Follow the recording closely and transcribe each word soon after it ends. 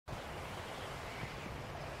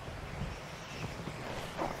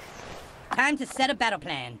Time to set a battle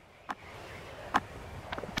plan.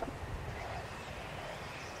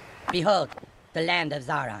 Behold, the land of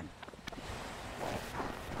Zaron.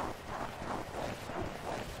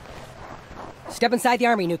 Step inside the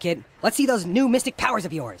army, new kid. Let's see those new mystic powers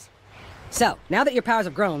of yours. So, now that your powers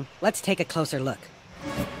have grown, let's take a closer look.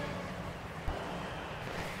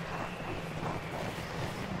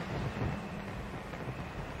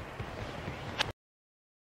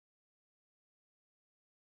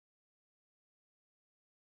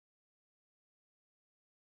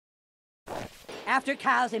 After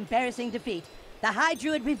Kyle's embarrassing defeat, the High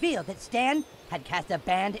Druid revealed that Stan had cast a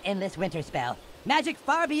banned endless winter spell. Magic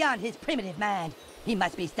far beyond his primitive mind. He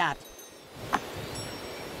must be stopped.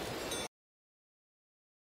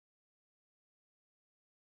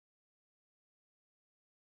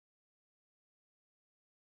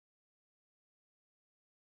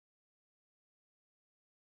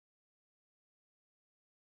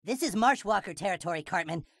 This is Marshwalker territory,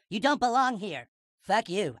 Cartman. You don't belong here. Fuck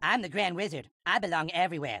you. I'm the Grand Wizard. I belong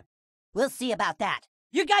everywhere. We'll see about that.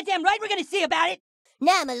 You're goddamn right we're gonna see about it!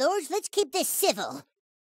 Now, my lords, let's keep this civil.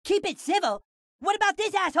 Keep it civil? What about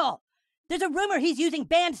this asshole? There's a rumor he's using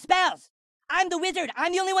banned spells. I'm the wizard.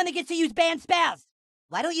 I'm the only one that gets to use banned spells.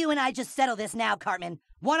 Why don't you and I just settle this now, Cartman?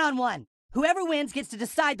 One-on-one. Whoever wins gets to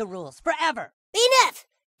decide the rules, forever. Enough!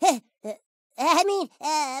 We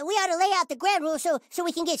ought to lay out the grand rules so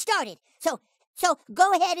we can get started. So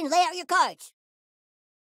go ahead and lay out your cards.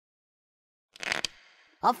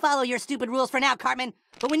 I'll follow your stupid rules for now, Cartman.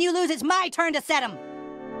 But when you lose, it's my turn to set them.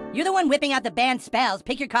 You're the one whipping out the banned spells.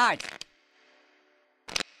 Pick your cards.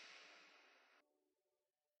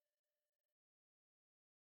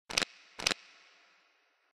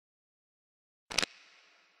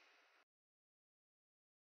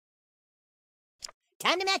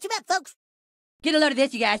 Time to match them up, folks. Get a load of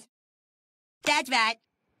this, you guys. That's right.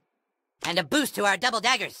 And a boost to our double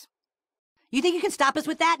daggers. You think you can stop us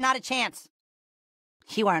with that? Not a chance.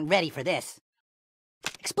 You aren't ready for this.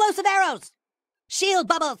 Explosive arrows! Shield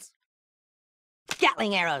bubbles!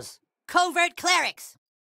 Gatling arrows! Covert clerics!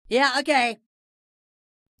 Yeah, okay.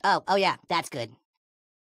 Oh yeah, that's good.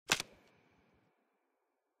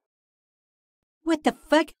 What the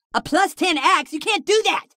fuck? A +10 axe? You can't do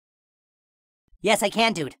that! Yes, I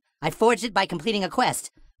can, dude. I forged it by completing a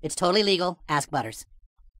quest. It's totally legal. Ask Butters.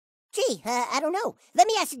 Gee, I don't know. Let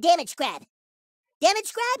me ask Damage Scrab. Damage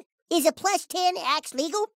Scrab? Is a +10 axe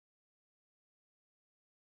legal?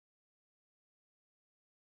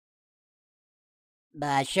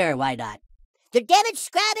 Sure, why not? The Damage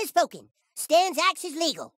Scrab has spoken. Stan's axe is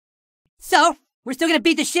legal. So, we're still gonna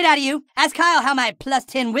beat the shit out of you. Ask Kyle how my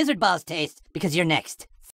 +10 wizard balls taste, because you're next.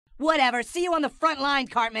 Whatever, see you on the front line,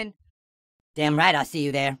 Cartman. Damn right I'll see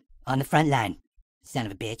you there. On the front line. Son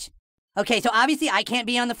of a bitch. Okay, so obviously I can't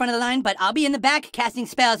be on the front of the line, but I'll be in the back casting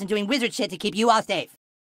spells and doing wizard shit to keep you all safe.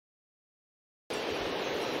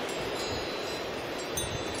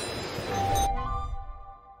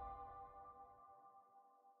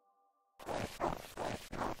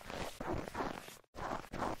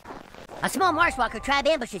 A small Marshwalker tribe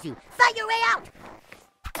ambushes you. Fight your way out!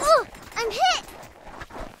 Oh, I'm hit!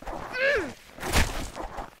 Oh!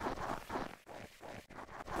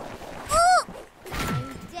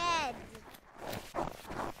 I'm dead.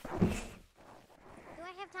 Do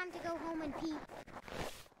I have time to go home and pee?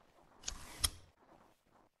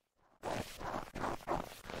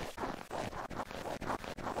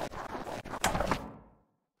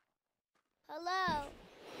 Hello?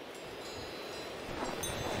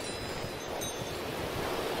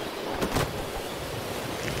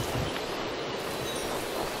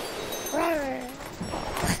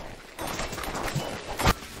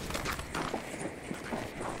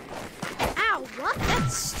 Ow, what?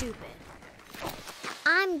 That's stupid.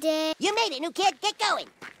 I'm dead. You made it, new kid. Get going.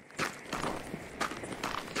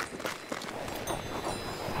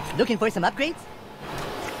 Looking for some upgrades?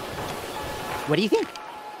 What do you think?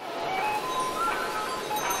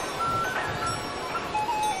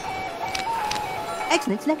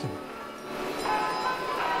 Excellent selection.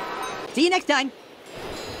 See you next time.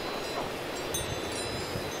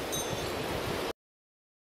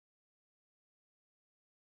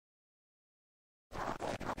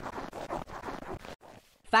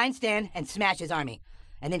 Find Stan and smash his army,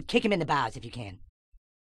 and then kick him in the bows if you can.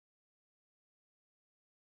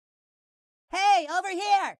 Hey, over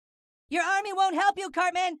here! Your army won't help you,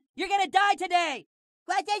 Cartman! You're gonna die today!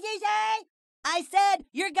 What did you say? I said,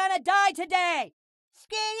 you're gonna die today!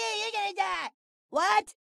 Screw you, you're gonna die!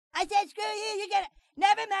 What? I said screw you, you're gonna...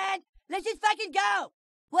 Never mind! Let's just fucking go!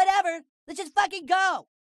 Whatever, let's just fucking go!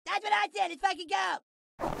 That's what I said, let's fucking go!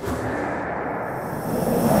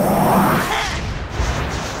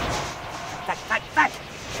 fuck.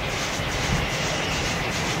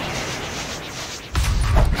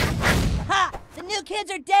 Ha! The new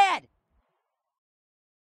kids are dead!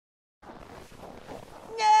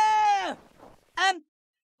 No!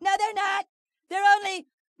 No, they're not. They're only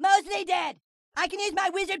mostly dead. I can use my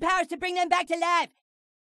wizard powers to bring them back to life.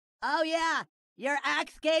 Oh, yeah. Your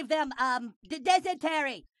axe gave them,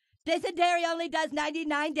 dysentery. Dysentery only does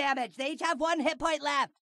 99 damage. They each have 1 hit point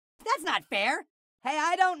left. That's not fair. Hey,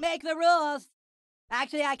 I don't make the rules.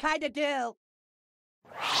 Actually, I kinda do.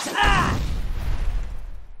 Ah!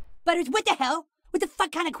 Butters, what the hell? What the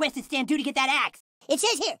fuck kind of quest did Stan do to get that axe? It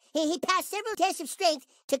says here, he passed several tests of strength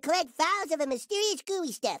to collect vials of a mysterious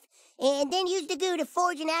gooey stuff, and then used the goo to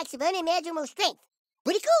forge an axe of unimaginable strength.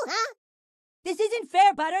 Pretty cool, huh? This isn't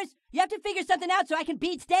fair, Butters. You have to figure something out so I can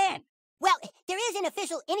beat Stan. Well, there is an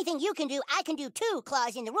official anything you can do, I can do too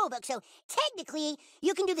clause in the rulebook, so technically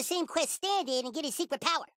you can do the same quest Stan did and get his secret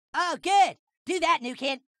power. Oh, good. Do that, new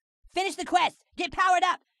kid. Finish the quest, get powered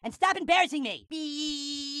up, and stop embarrassing me.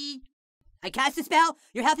 Beep. I cast a spell,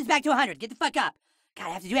 your health is back to 100. Get the fuck up. God,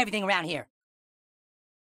 I have to do everything around here.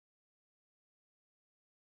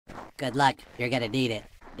 Good luck. You're gonna need it.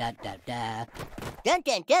 Dun, dun, dun. Dun,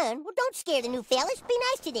 dun, dun. Well, don't scare the new fellas. Be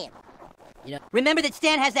nice to them. You know, remember that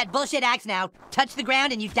Stan has that bullshit axe now. Touch the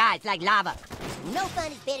ground and you die. It's like lava. No fun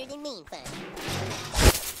is better than mean fun.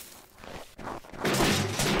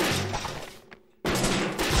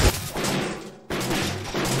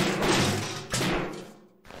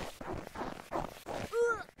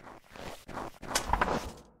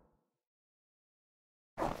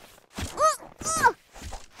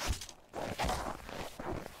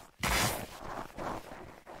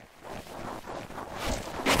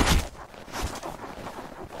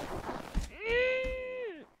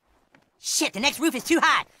 Shit, the next roof is too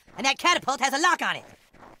high, and that catapult has a lock on it.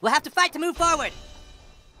 We'll have to fight to move forward.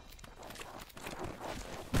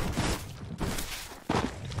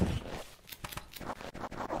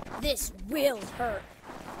 This will hurt.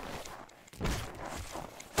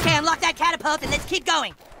 Okay, unlock that catapult and let's keep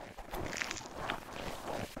going.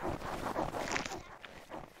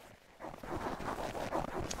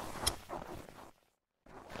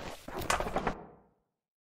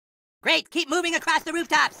 Great, keep moving across the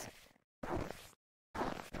rooftops.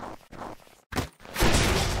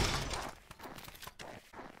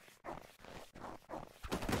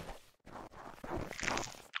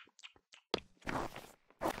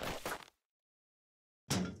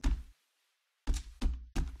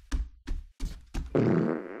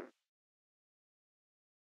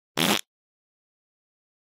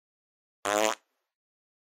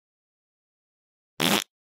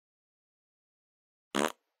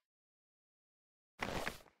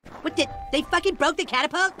 What did... They fucking broke the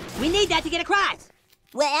catapult? We need that to get across.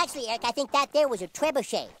 Well, actually, Eric, I think that there was a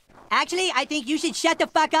trebuchet. Actually, I think you should shut the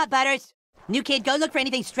fuck up, Butters. New kid, go look for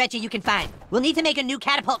anything stretchy you can find. We'll need to make a new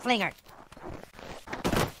catapult flinger.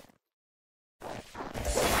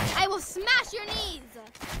 I will smash your knees.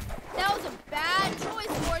 That was a bad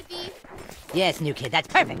choice, Dorothy. Yes, new kid, that's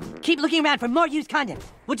perfect. Keep looking around for more used condoms.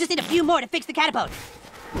 We'll just need a few more to fix the catapult.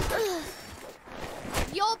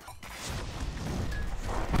 You'll...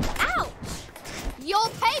 Ouch! You'll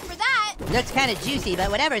pay for that! Looks kind of juicy,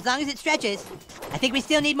 but whatever, as long as it stretches. I think we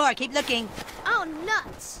still need more. Keep looking. Oh,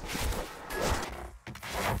 nuts!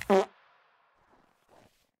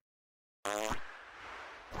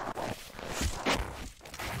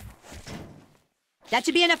 That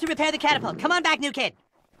should be enough to repair the catapult. Come on back, new kid.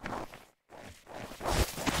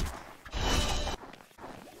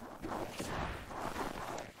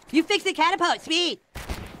 You fixed the catapult, sweet.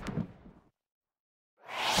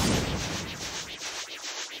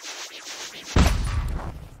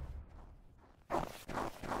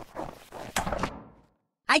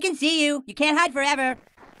 I can see you. You can't hide forever.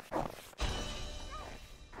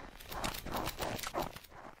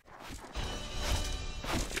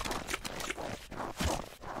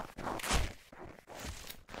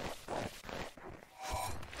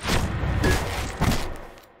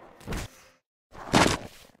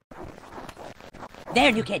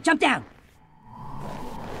 There, new kid, jump down!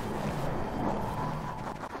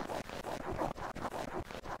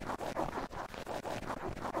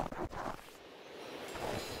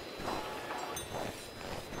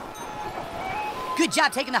 Good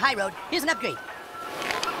job taking the high road. Here's an upgrade.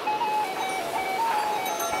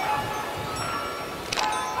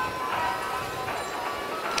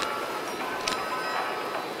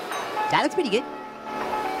 That looks pretty good.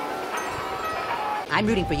 I'm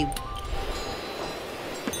rooting for you.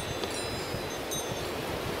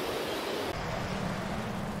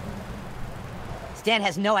 Stan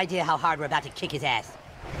has no idea how hard we're about to kick his ass.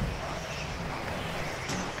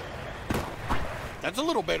 That's a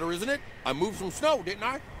little better, isn't it? I moved some snow, didn't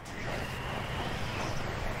I?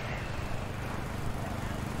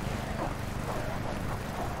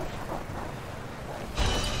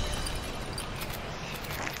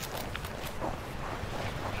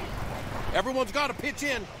 Everyone's got to pitch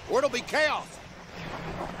in, or it'll be chaos.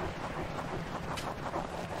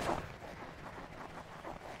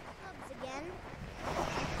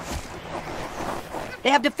 They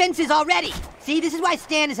have defenses already. See, this is why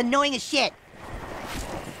Stan is annoying as shit.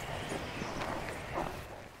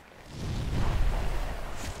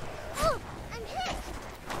 Oh, I'm hit.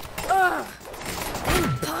 Ugh!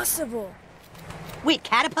 Impossible. Wait,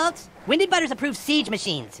 catapults? When did Butters approve siege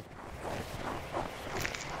machines?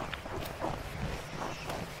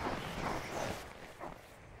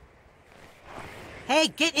 Hey,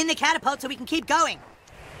 get in the catapult so we can keep going.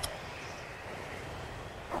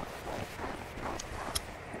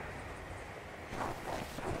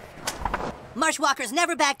 Marshwalkers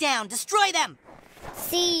never back down. Destroy them!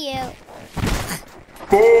 See you.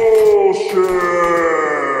 Bullshit!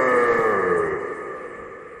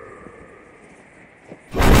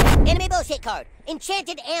 Enemy bullshit card.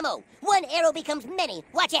 Enchanted ammo. One arrow becomes many.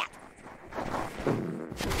 Watch out.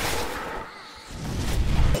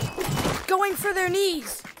 Going for their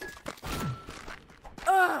knees.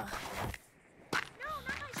 Ugh.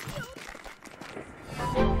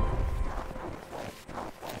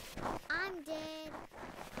 I'm dead.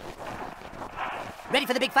 Ready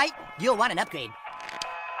for the big fight? You'll want an upgrade.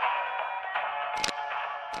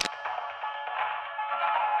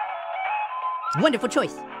 Wonderful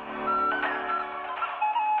choice.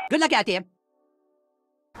 Good luck out there.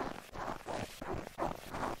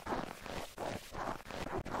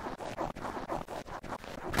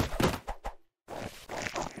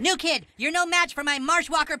 New kid, you're no match for my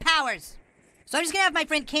Marshwalker powers. So I'm just gonna have my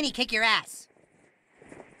friend Kenny kick your ass.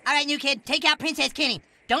 All right, new kid, take out Princess Kenny.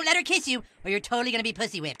 Don't let her kiss you, or you're totally gonna be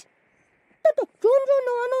pussy whipped.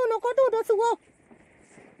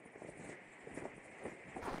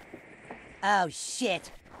 Oh,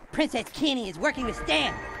 shit. Princess Kenny is working with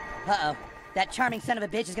Stan. Uh-oh. That charming son of a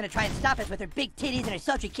bitch is gonna try and stop us with her big titties and her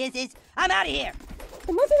sultry kisses. I'm out of here.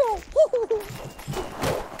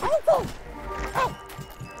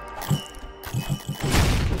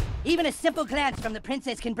 Even a simple glance from the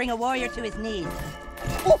princess can bring a warrior to his knees.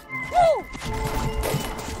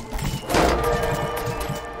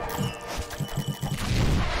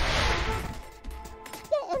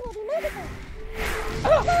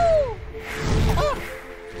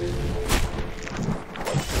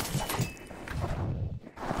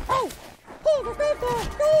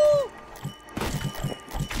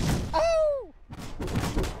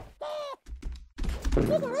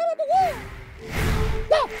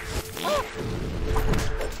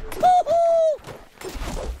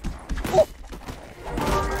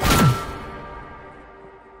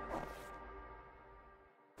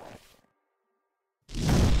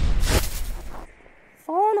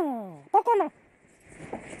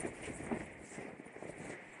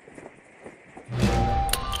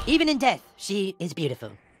 Even in death, she is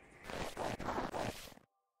beautiful.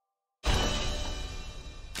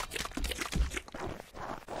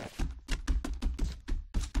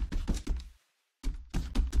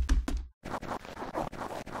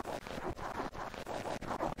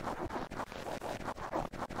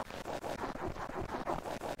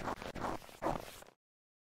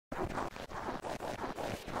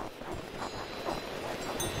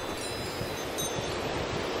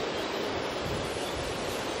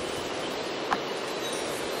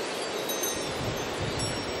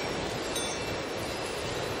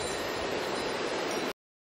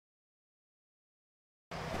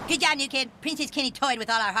 Good job, new kid. Princess Kenny toyed with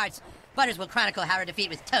all our hearts. Butters will chronicle how her defeat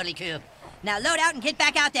was totally cool. Now load out and get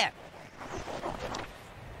back out there.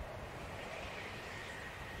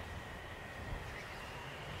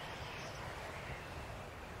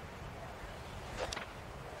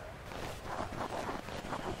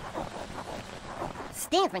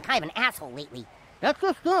 Stan's been kind of an asshole lately. That's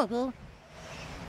just normal.